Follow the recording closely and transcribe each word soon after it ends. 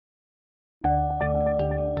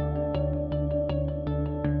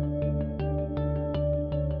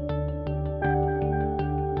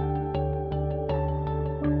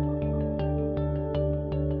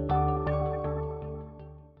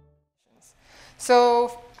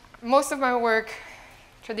So most of my work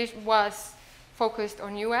was focused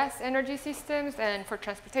on US energy systems and for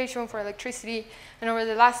transportation, for electricity. And over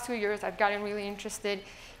the last 2 years, I've gotten really interested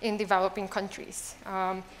in developing countries.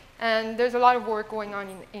 And there's a lot of work going on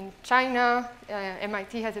in China.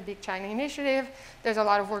 MIT has a big China initiative. There's a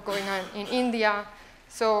lot of work going on in India.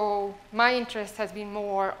 So my interest has been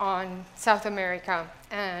more on South America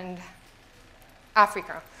and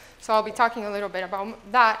Africa. So I'll be talking a little bit about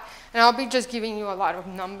that, and I'll be just giving you a lot of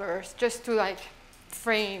numbers just to like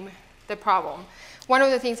frame the problem. One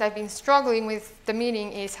of the things I've been struggling with the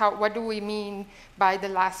meeting is what do we mean by the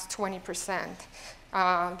last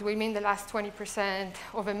 20%? Do we mean the last 20%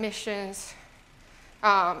 of emissions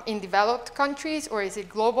in developed countries, or is it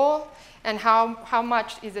global? And how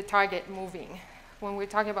much is the target moving? When we're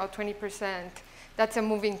talking about 20%, that's a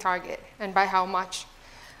moving target, and by how much?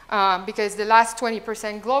 Because the last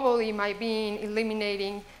 20% globally might mean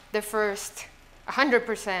eliminating the first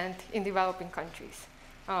 100% in developing countries.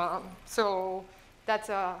 So that's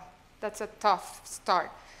a tough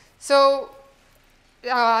start. So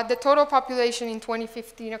the total population in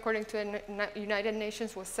 2015, according to the United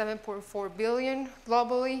Nations, was 7.4 billion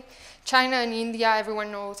globally. China and India,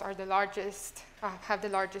 everyone knows, are the largest, have the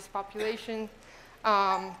largest population.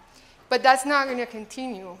 But that's not going to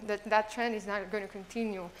continue. That trend is not going to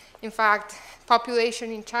continue. In fact,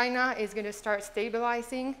 population in China is going to start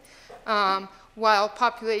stabilizing, while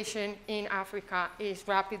population in Africa is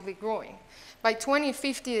rapidly growing. By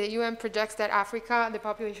 2050, the UN projects that the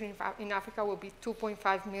population in Africa will be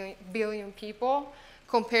 2.5 billion people,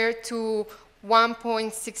 compared to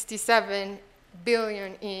 1.67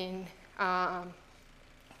 billion in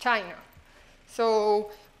China.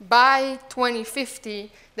 So by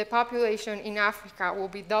 2050, the population in Africa will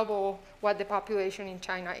be double what the population in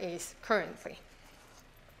China is currently.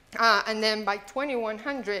 And then by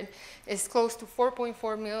 2100, it's close to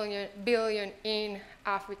 4.4 billion in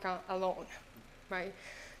Africa alone, right?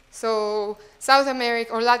 So South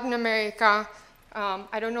America or Latin America,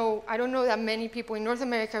 I don't know that many people in North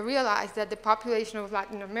America realize that the population of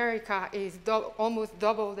Latin America is almost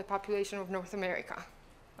double the population of North America.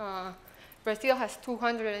 Brazil has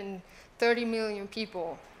 230 million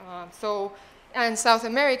people. And South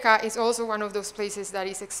America is also one of those places that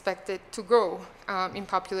is expected to grow in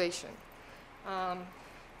population.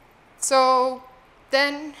 So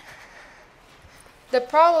then the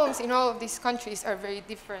problems in all of these countries are very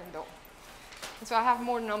different though. And so I have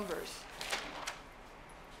more numbers,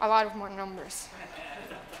 a lot of more numbers.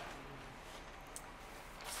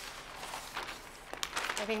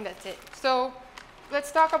 I think that's it. So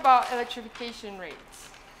let's talk about electrification rates.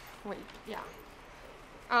 Wait, yeah.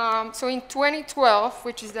 So in 2012,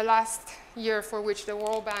 which is the last year for which the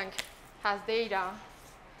World Bank has data,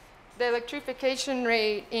 the electrification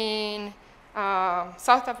rate in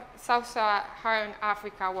Sub-Saharan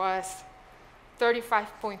Africa was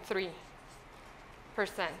 35.3%.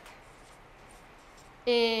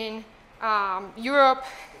 In Europe,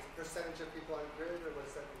 percentage of people on grid, or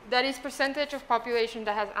what's that? That is percentage of population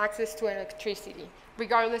that has access to electricity,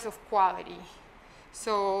 regardless of quality.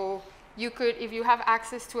 So you could, if you have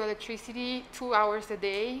access to electricity 2 hours a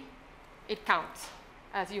day, it counts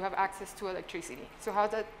as you have access to electricity. So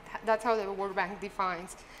that's how the World Bank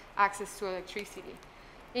defines access to electricity.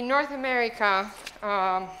 In North America,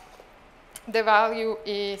 the value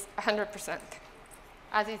is 100%,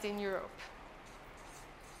 as is in Europe.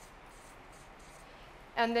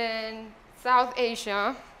 And then South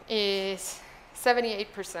Asia is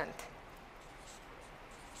 78%.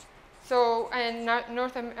 So, and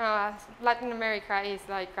Latin America is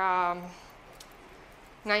like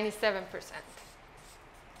 97%.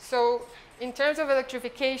 So, in terms of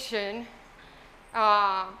electrification,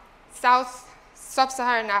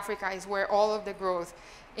 Sub-Saharan Africa is where all of the growth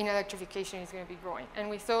in electrification is going to be growing. And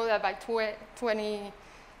we saw that by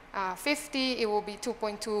 2050, it will be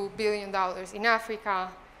 $2.2 billion in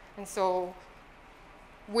Africa. And so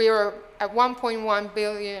we're at 1.1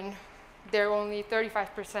 billion. There are only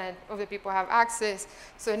 35% of the people have access.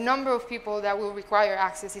 So the number of people that will require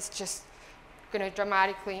access is just going to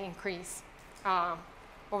dramatically increase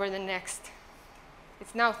over the next,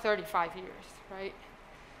 it's now 35 years, right?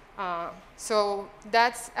 So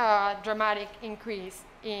that's a dramatic increase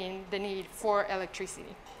in the need for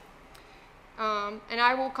electricity. And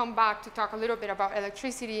I will come back to talk a little bit about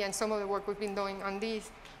electricity and some of the work we've been doing on these,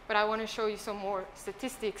 but I want to show you some more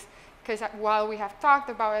statistics, because while we have talked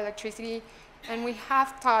about electricity and we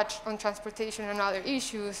have touched on transportation and other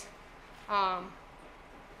issues,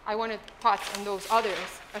 I want to touch on those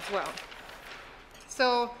others as well.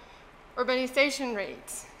 So urbanization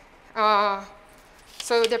rates. So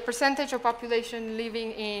So the percentage of population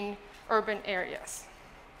living in urban areas.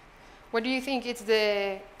 What do you think is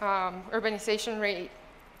the urbanization rate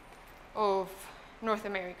of North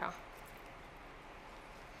America?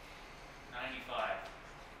 95.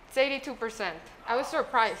 It's 82%. I was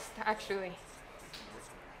surprised, actually.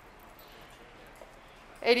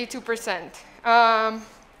 82%. What's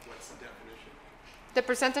the definition? The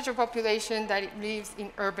percentage of population that lives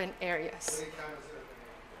in urban areas. What do you count as urban?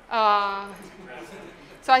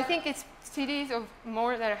 So I think it's cities of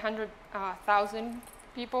more than 100,000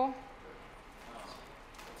 people.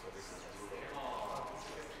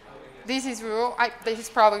 This is rural. This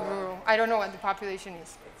is probably rural. I don't know what the population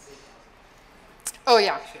is. Oh,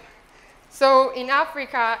 yeah. So in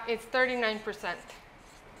Africa, it's 39%.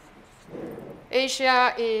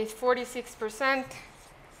 Asia is 46%.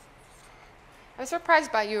 I'm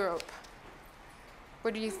surprised by Europe.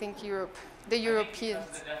 What do you think, Europe? The Europeans.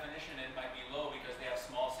 Because of the definition, it might be low because they have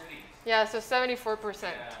small cities. Yeah, so 74%.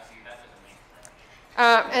 Yeah, see, that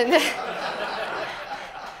doesn't make sense.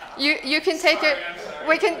 And you can take it.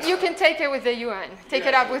 You can take it with the UN. Take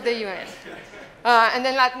it up with the UN. And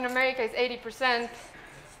then Latin America is 80%.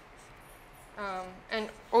 And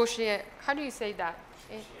Oceania, how do you say that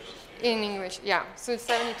in English? Yeah, so it's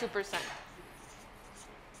 72%.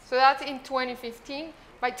 So that's in 2015.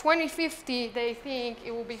 By 2050, they think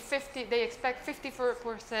it will be 50. They expect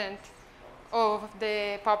 54% of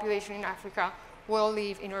the population in Africa will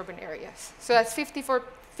live in urban areas. So that's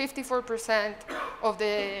 54% of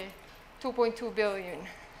the 2.2 billion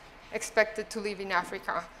expected to live in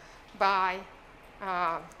Africa by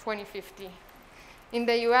 2050. In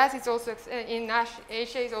the US, it's also in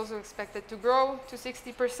Asia, it's also expected to grow to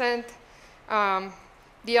 60%.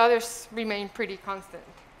 The others remain pretty constant.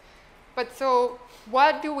 But so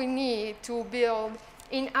what do we need to build?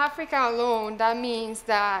 In Africa alone, that means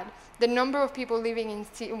that the number of people living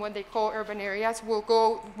in what they call urban areas will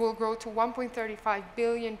grow to 1.35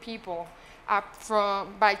 billion people up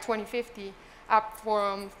from, by 2050, up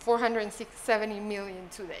from 470 million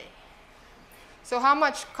today. So how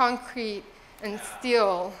much concrete and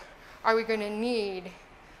steel are we going to need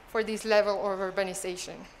for this level of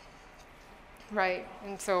urbanization, right?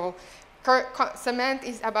 And so cement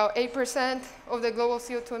is about 8% of the global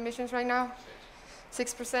CO2 emissions right now,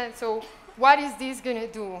 6%. So what is this going to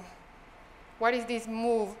do? What is this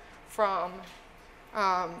move from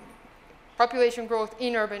population growth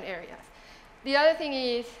in urban areas? The other thing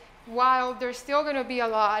is, while there's still going to be a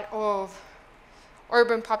lot of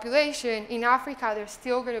urban population, in Africa there's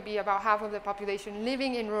still going to be about half of the population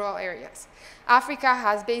living in rural areas. Africa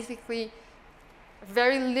has basically a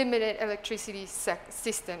very limited electricity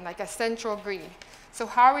system, like a central grid. So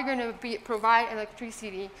how are we going to provide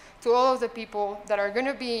electricity to all of the people that are going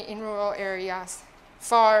to be in rural areas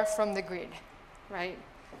far from the grid, right?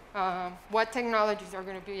 What technologies are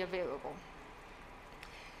going to be available?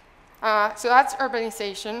 So that's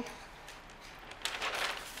urbanization.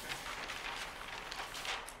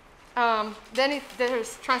 Then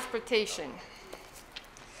there's transportation.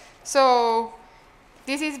 So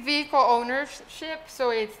this is vehicle ownership.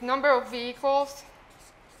 So it's number of vehicles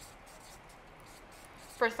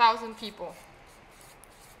per 1,000 people.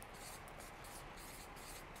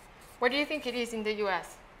 What do you think it is in the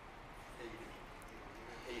US?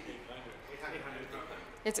 800.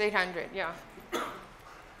 It's 800, yeah. That's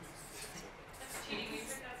cheating. We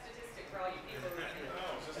put that statistic for all you people who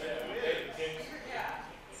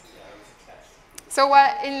So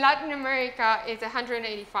what in Latin America is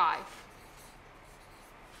 185.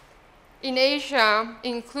 In Asia,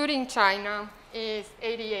 including China, is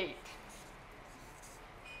 88.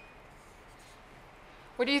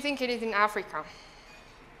 What do you think it is in Africa?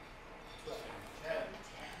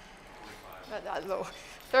 Not that low.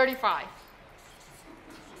 35.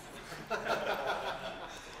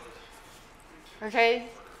 Okay?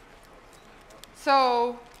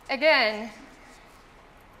 So again,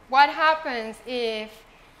 what happens if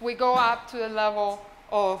we go up to the level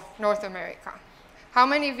of North America? How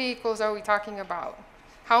many vehicles are we talking about?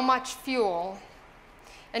 How much fuel?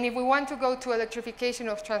 And if we want to go to electrification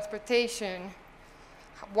of transportation,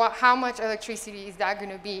 how much electricity is that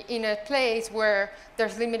going to be in a place where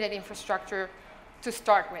there's limited infrastructure to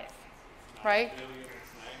start with, right?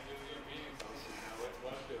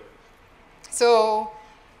 So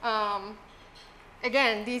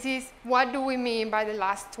again, this is what do we mean by the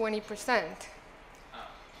last 20%?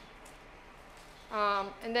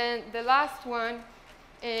 And then the last one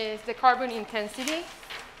is the carbon intensity.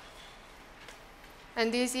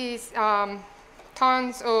 And this is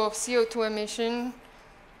tons of CO2 emission,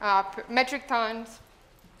 metric tons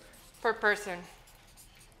per person.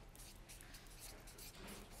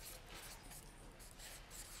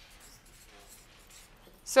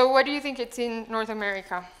 So what do you think it's in North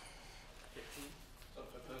America? 15 so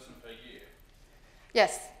per person per year.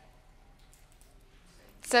 Yes.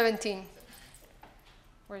 17.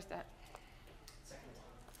 Where's that?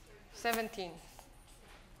 17.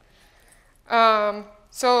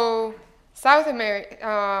 So South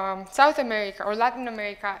America or Latin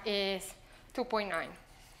America is 2.9.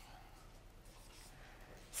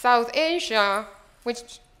 South Asia,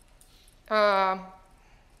 which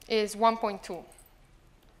is 1.2.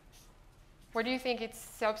 What do you think it's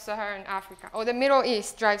Sub-Saharan Africa? Oh, the Middle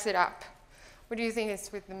East drives it up. What do you think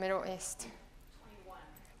it's with the Middle East?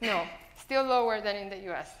 21. No, still lower than in the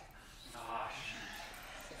US. Gosh.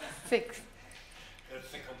 6. Let's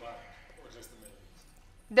think about it, or just the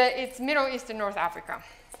Middle East. It's Middle East and North Africa.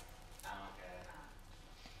 Okay.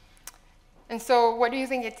 And so what do you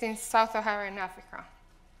think it's in Sub-Saharan Africa?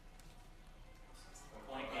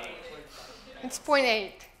 0.8. It's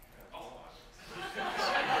 0.8.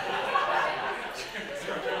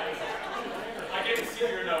 I didn't see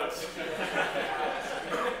your notes.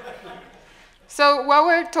 So what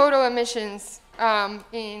were total emissions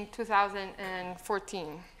in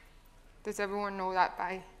 2014? Does everyone know that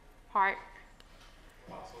by heart?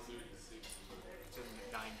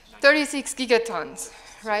 36 gigatons,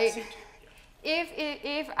 right?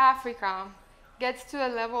 If Africa gets to the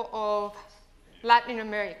level of Latin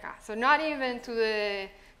America, so not even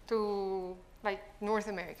to like North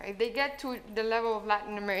America, if they get to the level of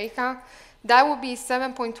Latin America, that would be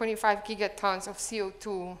 7.25 gigatons of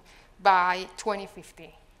CO2 by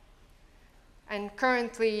 2050. And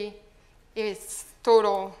currently, it's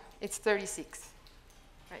 36,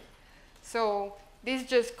 right? So this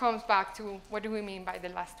just comes back to what do we mean by the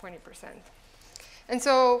last 20%. And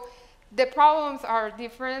so the problems are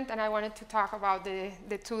different, and I wanted to talk about the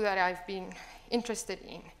two that I've been interested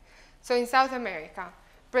in. So in South America,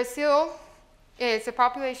 Brazil is a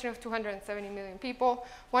population of 270 million people,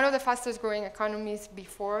 one of the fastest growing economies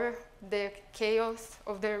before the chaos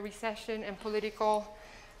of the recession and political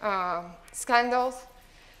scandals.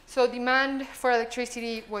 So demand for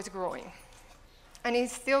electricity was growing, and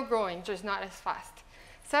it's still growing, just not as fast.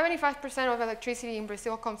 75% of electricity in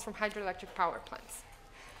Brazil comes from hydroelectric power plants,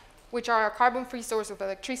 which are a carbon-free source of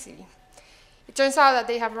electricity. It turns out that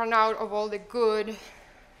they have run out of all the good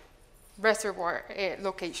reservoir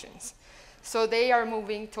locations. So they are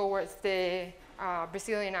moving towards the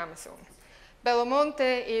Brazilian Amazon. Belo Monte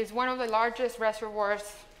is one of the largest reservoirs,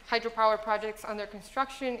 hydropower projects under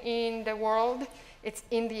construction in the world. It's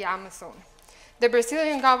in the Amazon. The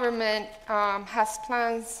Brazilian government has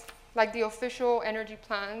plans, like the official energy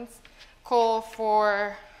plans, call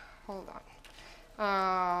for,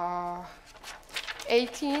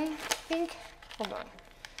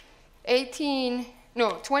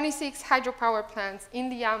 26 hydropower plants in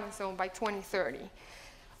the Amazon by 2030,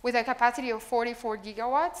 with a capacity of 44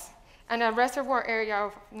 gigawatts and a reservoir area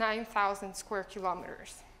of 9,000 square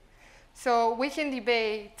kilometers. So we can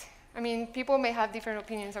debate, I mean, people may have different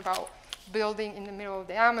opinions about building in the middle of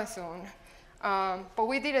the Amazon, but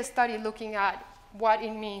we did a study looking at what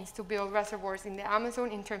it means to build reservoirs in the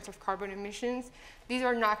Amazon in terms of carbon emissions. These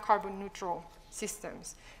are not carbon neutral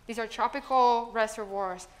systems. These are tropical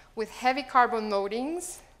reservoirs with heavy carbon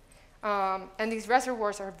loadings, and these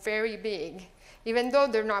reservoirs are very big. Even though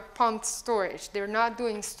they're not pumped storage, they're not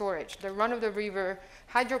doing storage. They're run-of-the-river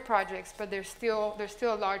hydro projects, but there's still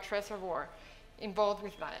a large reservoir involved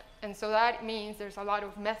with that. And so that means there's a lot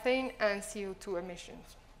of methane and CO2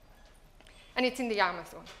 emissions. And it's in the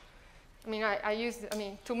Amazon. I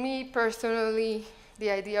mean, to me personally, the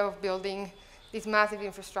idea of building these massive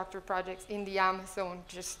infrastructure projects in the Amazon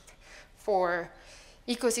just for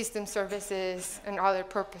ecosystem services and other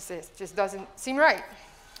purposes just doesn't seem right.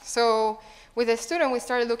 So with a student, we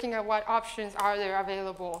started looking at what options are there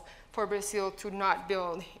available for Brazil to not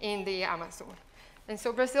build in the Amazon. And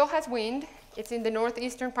so Brazil has wind. It's in the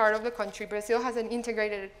northeastern part of the country. Brazil has an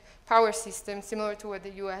integrated power system similar to what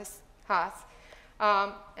the US has.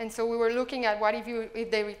 And so we were looking at what if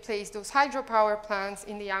they replace those hydropower plants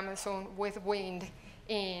in the Amazon with wind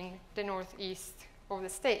in the northeast of the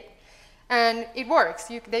state. And it works.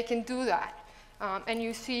 They can do that. And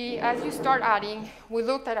you see, as you start adding, we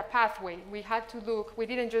looked at a pathway. We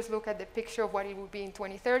didn't just look at the picture of what it would be in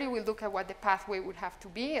 2030. We looked at what the pathway would have to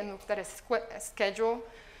be and looked at a schedule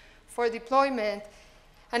for deployment.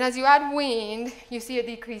 And as you add wind, you see a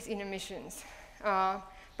decrease in emissions.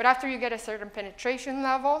 But after you get a certain penetration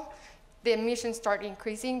level, the emissions start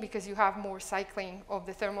increasing because you have more cycling of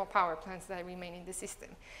the thermal power plants that remain in the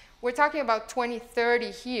system. We're talking about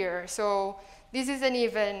 2030 here, so this isn't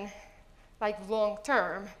even like long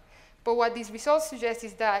term, But what these results suggest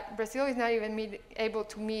is that Brazil is not even able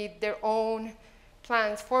to meet their own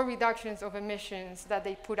plans for reductions of emissions that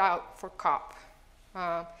they put out for COP.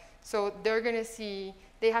 So they're going to see,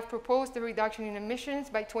 they have proposed a reduction in emissions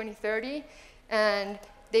by 2030, and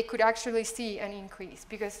they could actually see an increase,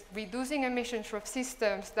 because reducing emissions from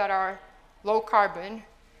systems that are low carbon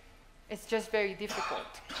is just very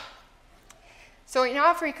difficult. So in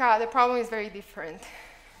Africa, the problem is very different.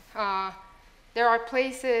 There are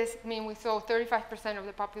places, I mean, we saw 35% of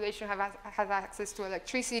the population has access to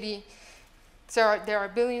electricity. So there are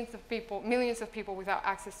millions of people without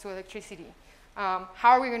access to electricity. How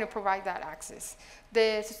are we going to provide that access?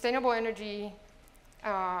 The Sustainable Energy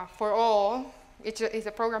for All, which is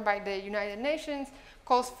a program by the United Nations,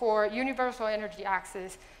 calls for universal energy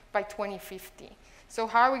access by 2050. So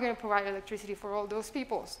how are we going to provide electricity for all those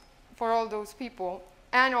people,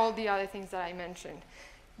 and all the other things that I mentioned?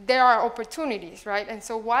 There are opportunities, right? And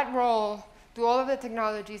so what role do all of the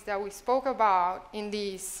technologies that we spoke about in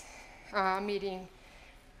this meeting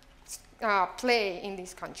play in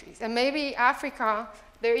these countries? And maybe Africa,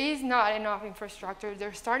 there is not enough infrastructure.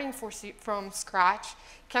 They're starting from scratch.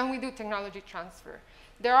 Can we do technology transfer?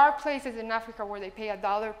 There are places in Africa where they pay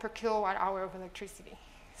 $1 per kilowatt hour of electricity.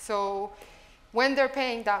 So when they're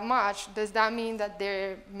paying that much, does that mean that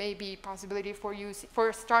there may be possibility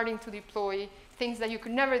for starting to deploy things that you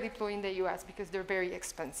could never deploy in the US because they're very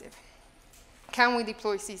expensive? Can we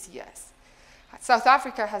deploy CCS? South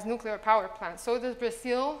Africa has nuclear power plants. So does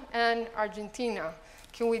Brazil and Argentina.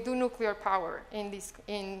 Can we do nuclear power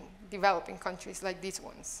in developing countries like these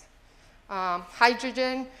ones?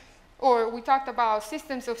 Hydrogen, or we talked about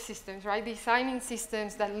systems of systems, right? Designing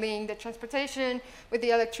systems that link the transportation with the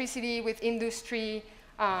electricity, with industry,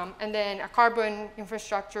 and then a carbon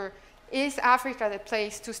infrastructure. Is Africa the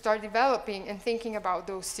place to start developing and thinking about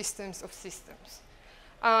those systems of systems?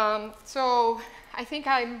 So I think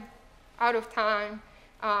I'm out of time.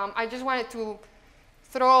 I just wanted to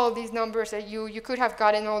throw all these numbers at you. You could have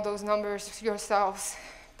gotten all those numbers yourselves,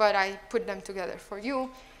 but I put them together for you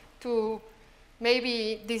to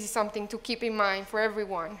maybe this is something to keep in mind for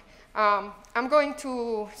everyone. I'm going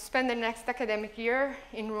to spend the next academic year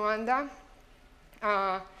in Rwanda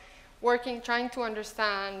trying to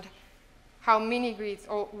understand how mini-grids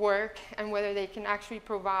work and whether they can actually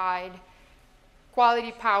provide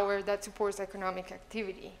quality power that supports economic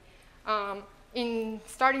activity. In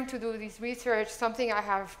starting to do this research, something I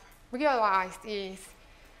have realized is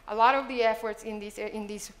a lot of the efforts in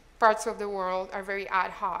these parts of the world are very ad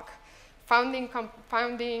hoc.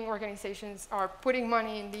 Founding organizations are putting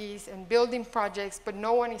money in these and building projects, but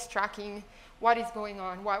no one is tracking what is going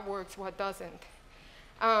on, what works, what doesn't.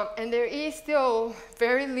 And there is still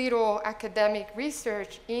very little academic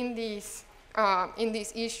research in these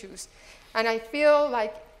issues. And I feel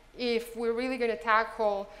like if we're really going to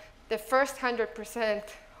tackle the first 100%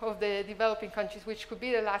 of the developing countries, which could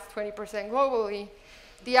be the last 20% globally,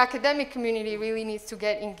 the academic community really needs to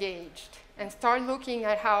get engaged and start looking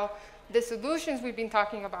at how the solutions we've been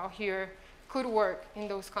talking about here could work in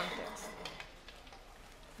those contexts.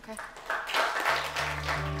 Okay.